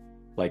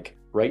 Like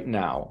right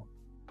now,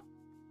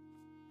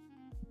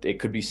 it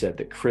could be said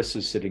that Chris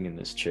is sitting in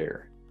this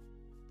chair.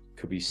 It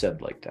could be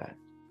said like that.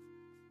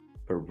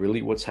 But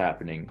really what's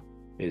happening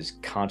is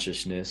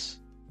consciousness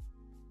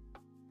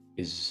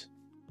is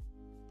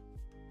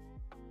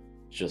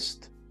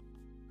just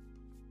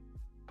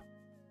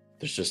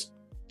there's just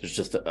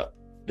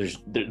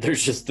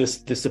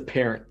this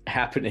apparent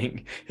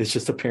happening. It's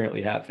just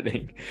apparently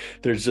happening.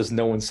 There's just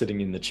no one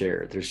sitting in the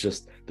chair. There's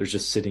just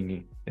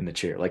sitting in the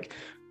chair.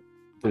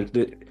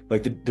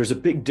 There's a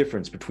big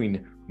difference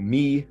between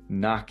me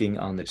knocking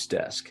on this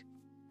desk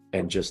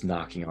and just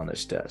knocking on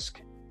this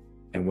desk.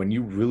 And when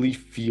you really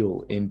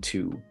feel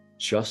into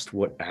just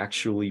what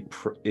actually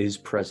is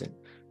present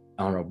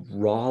on a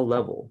raw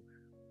level,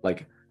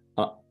 like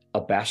a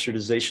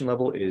bastardization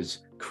level is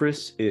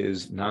Chris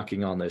is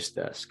knocking on this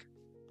desk.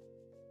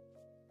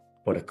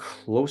 But a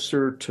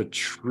closer to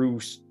true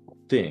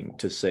thing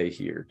to say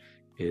here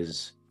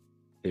is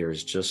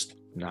there's just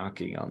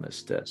knocking on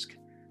this desk.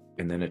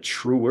 And then a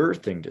truer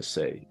thing to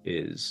say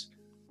is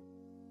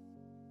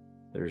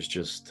there's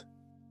just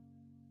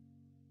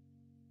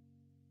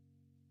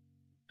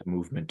a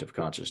movement of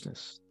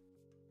consciousness.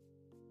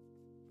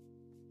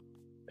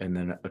 And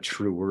then a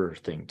truer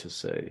thing to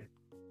say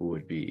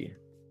would be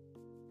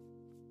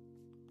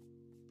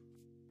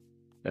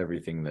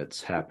everything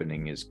that's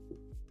happening is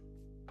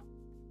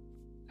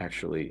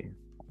actually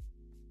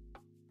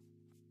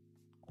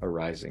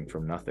arising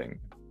from nothing.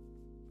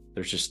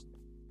 There's just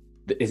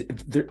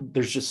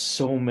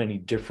so many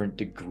different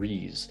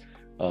degrees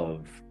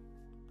of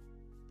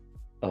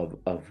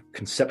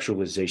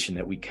conceptualization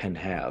that we can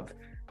have.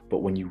 But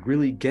when you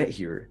really get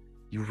here,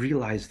 you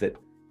realize that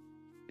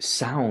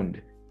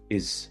sound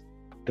is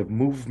the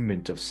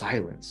movement of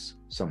silence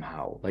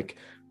somehow. Like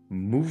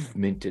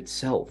movement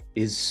itself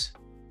is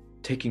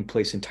taking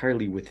place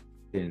entirely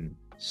within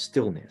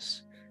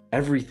stillness.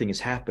 Everything is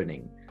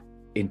happening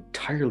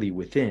entirely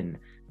within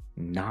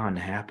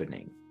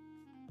non-happening.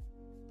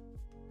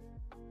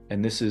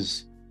 And this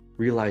is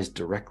realized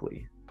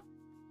directly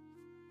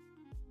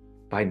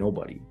by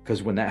nobody,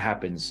 because when that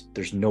happens,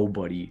 there's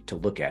nobody to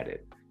look at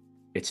it.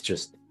 It's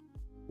just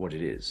what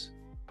it is.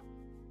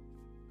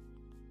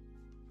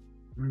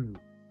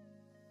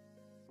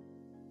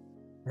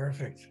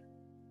 Perfect.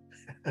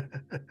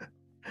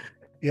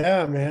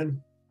 Yeah,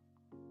 man.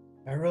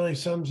 That really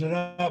sums it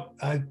up.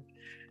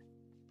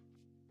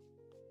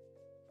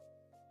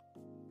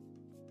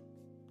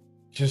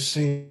 Just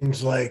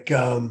seems like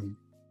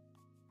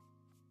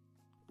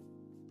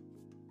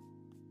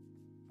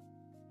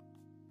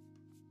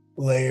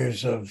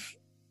layers of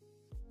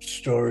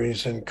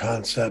stories and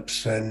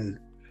concepts and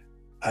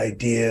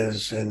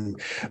ideas,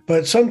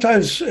 but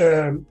sometimes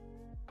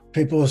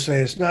people will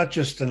say it's not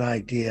just an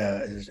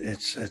idea,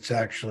 it's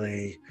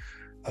actually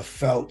a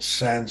felt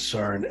sense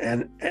or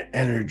an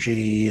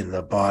energy in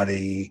the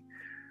body,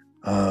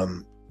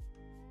 and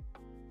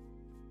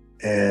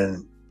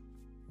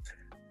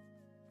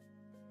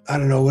I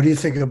don't know, what do you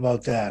think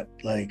about that?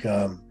 Like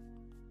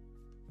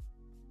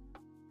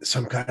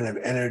some kind of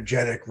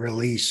energetic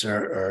release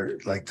or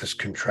like this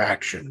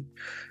contraction.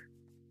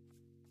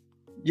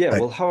 Yeah,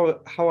 well,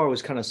 how I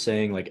was kind of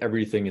saying, like,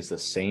 everything is the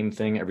same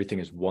thing, everything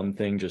is one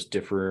thing, just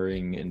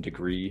differing in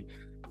degree.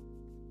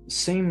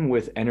 Same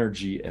with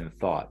energy and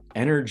thought.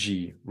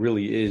 Energy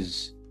really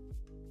is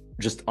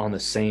just on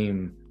the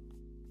same,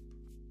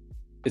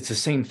 it's the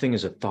same thing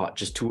as a thought,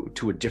 just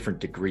to a different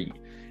degree.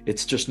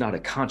 It's just not a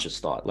conscious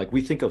thought. Like,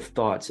 we think of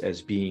thoughts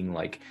as being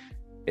like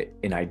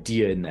an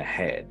idea in the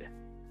head,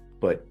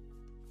 but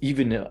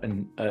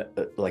even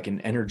like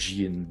an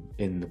energy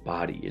in the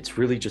body, it's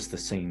really just the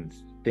same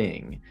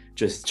thing.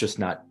 Just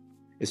not,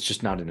 it's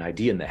just not an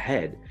idea in the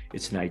head.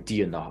 It's an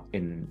idea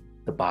in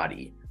the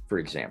body, for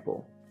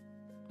example.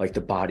 Like,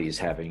 the body is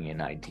having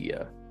an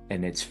idea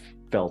and it's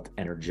felt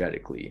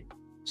energetically.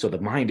 So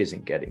the mind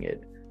isn't getting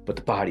it, but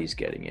the body's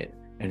getting it,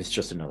 and it's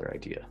just another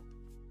idea.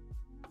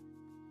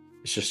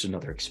 It's just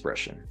another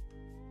expression.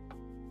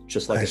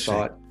 Just like a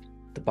thought,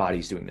 the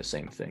body's doing the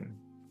same thing.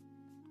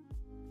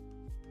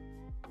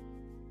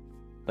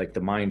 Like,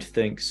 the mind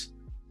thinks,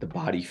 the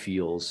body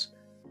feels,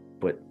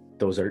 but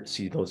those are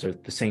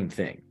the same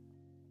thing,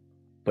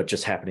 but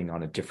just happening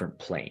on a different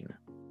plane.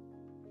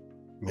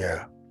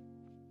 Yeah.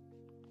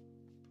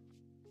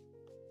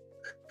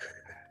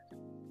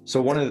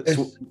 So I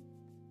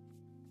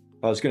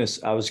was gonna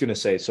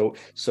say,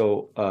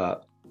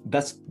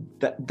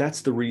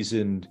 that's the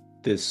reason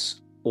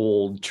this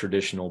old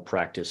traditional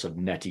practice of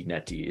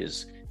neti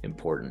is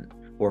important,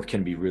 or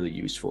can be really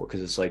useful,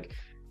 because it's like,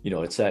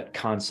 it's that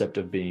concept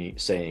of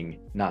saying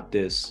not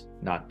this,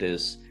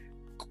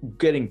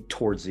 getting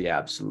towards the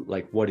absolute,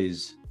 like, what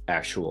is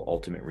actual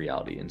ultimate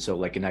reality. And so,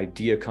 like, an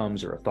idea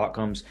comes or a thought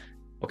comes,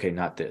 okay,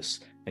 not this.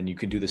 And you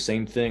can do the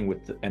same thing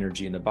with the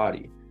energy in the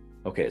body.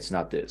 Okay, it's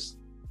not this.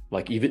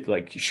 Like, even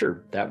like,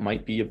 sure, that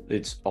might be,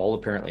 it's all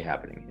apparently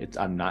happening.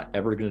 I'm not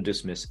ever going to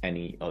dismiss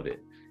any of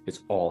it.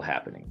 It's all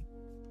happening,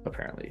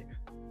 apparently.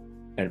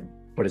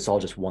 But it's all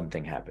just one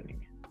thing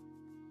happening.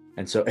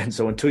 And so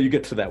until you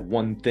get to that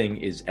one thing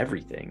is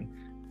everything,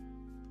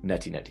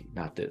 neti,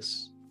 not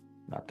this.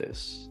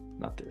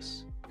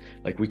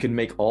 Like, we can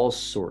make all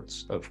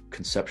sorts of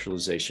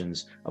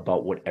conceptualizations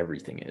about what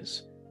everything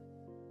is.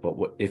 But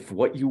if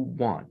what you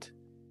want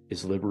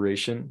is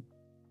liberation,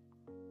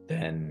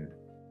 then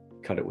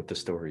cut it with the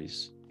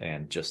stories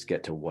and just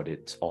get to what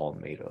it's all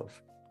made of.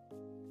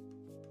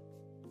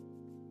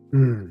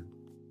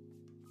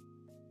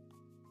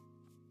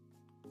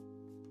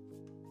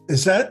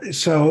 Is that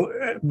so?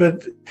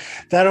 But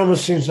that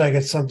almost seems like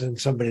it's something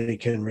somebody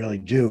can really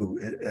do.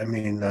 I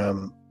mean,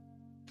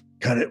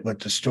 cut it with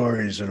the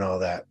stories and all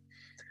that.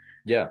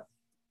 Yeah.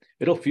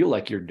 It'll feel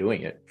like you're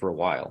doing it for a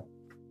while.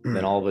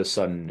 Then all of a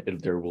sudden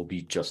there will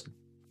be just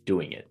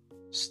doing it.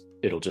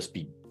 It'll just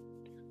be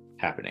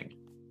happening.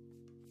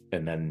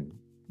 And then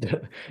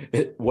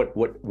what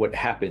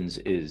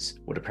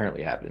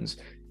apparently happens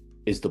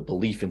is the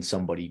belief in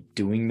somebody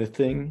doing the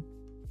thing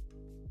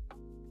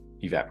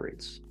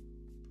evaporates.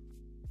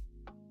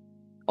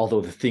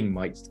 Although the thing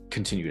might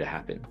continue to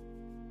happen.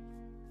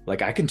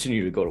 Like, I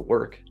continue to go to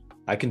work.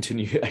 I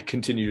continue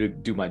to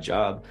do my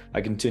job. I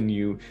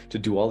continue to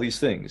do all these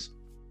things,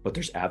 but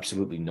there's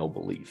absolutely no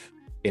belief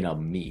in a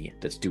me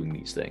that's doing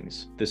these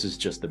things. This is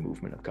just the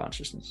movement of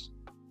consciousness.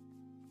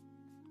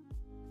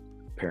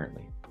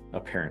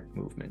 Apparent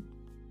movement.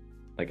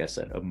 Like I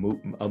said, a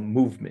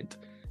movement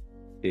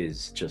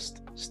is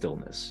just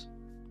stillness,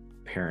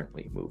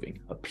 apparently moving,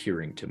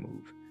 appearing to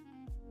move.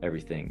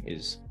 Everything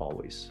is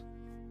always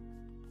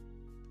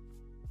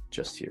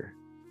just here,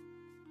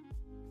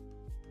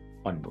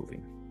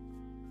 unmoving.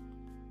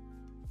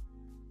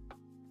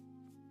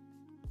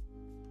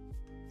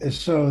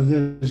 So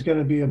there's going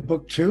to be a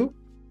book 2?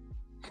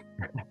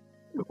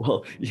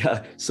 Well,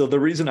 yeah. So the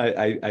reason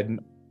I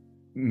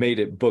made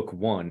it book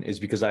 1 is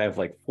because I have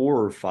like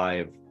 4 or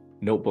 5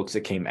 notebooks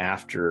that came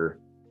after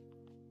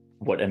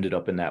what ended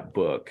up in that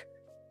book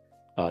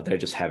that I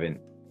just haven't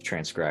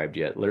transcribed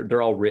yet.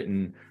 They're all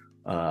written.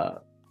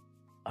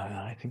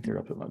 I think they're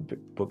up at my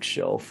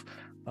bookshelf.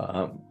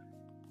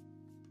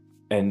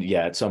 And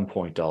yeah, at some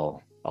point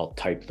I'll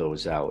type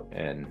those out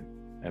and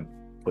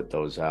put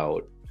those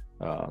out.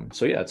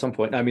 So yeah, at some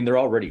point, I mean, they're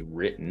already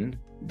written.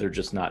 They're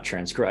just not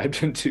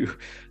transcribed into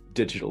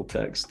digital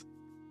text.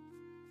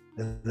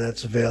 And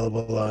that's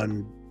available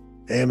on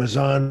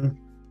Amazon.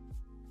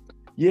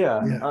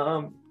 Yeah.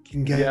 You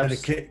can get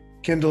a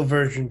Kindle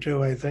version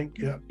too, I think.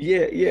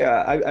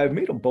 Yeah. I've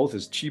made them both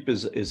as cheap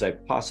as I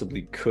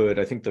possibly could.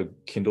 I think the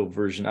Kindle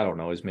version, I don't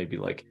know, is maybe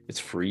like, it's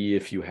free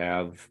if you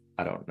have,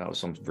 I don't know,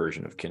 some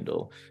version of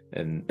Kindle,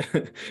 and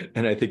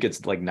and I think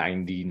it's like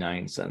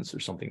 99 cents or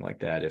something like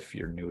that if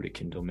you're new to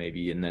Kindle,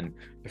 maybe. And then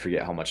I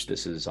forget how much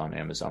this is on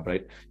Amazon.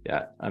 But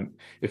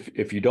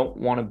if you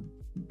don't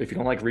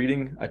like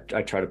reading,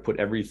 I try to put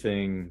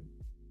everything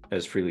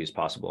as freely as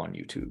possible on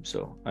YouTube.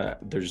 So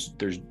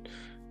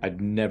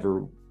I'd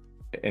never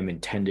am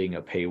intending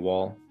a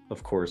paywall.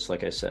 Of course,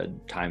 like I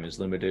said, time is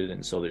limited,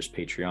 and so there's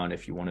Patreon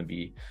if you want to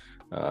be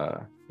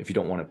if you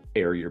don't want to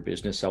air your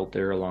business out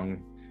there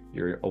along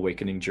your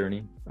awakening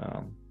journey.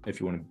 if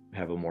you want to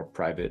have a more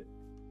private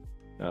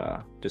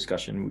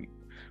discussion,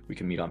 we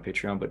can meet on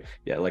Patreon. But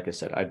yeah, like I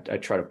said, I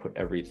try to put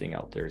everything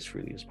out there as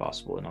freely as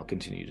possible, and I'll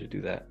continue to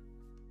do that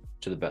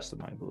to the best of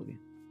my ability.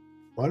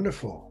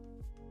 Wonderful.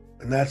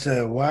 And that's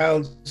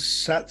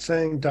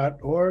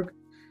wildsatsang.org.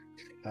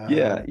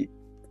 Yeah.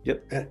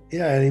 Yep.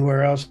 Yeah.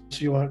 Anywhere else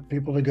you want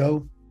people to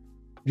go?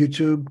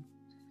 YouTube?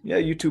 Yeah,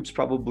 YouTube's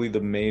probably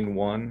the main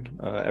one.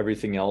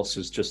 Everything else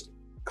is just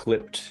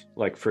clipped.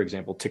 Like, for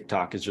example,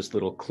 TikTok is just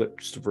little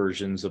clipped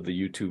versions of the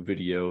YouTube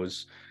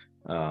videos.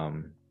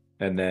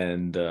 And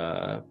then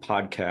the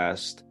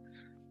podcast,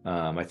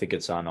 I think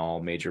it's on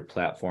all major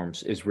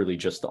platforms, is really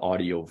just the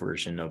audio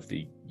version of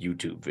the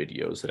YouTube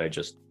videos that I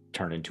just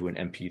turn into an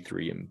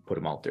MP3 and put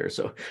them out there.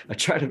 So I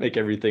try to make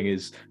everything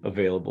as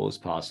available as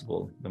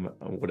possible,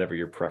 whatever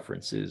your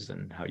preference is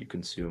and how you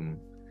consume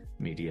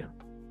media.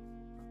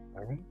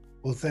 All right.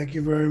 Well, thank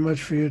you very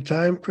much for your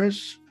time,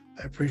 Chris.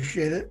 I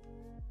appreciate it.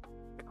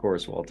 Of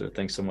course, Walter.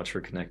 Thanks so much for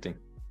connecting.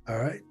 All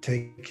right.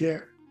 Take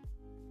care.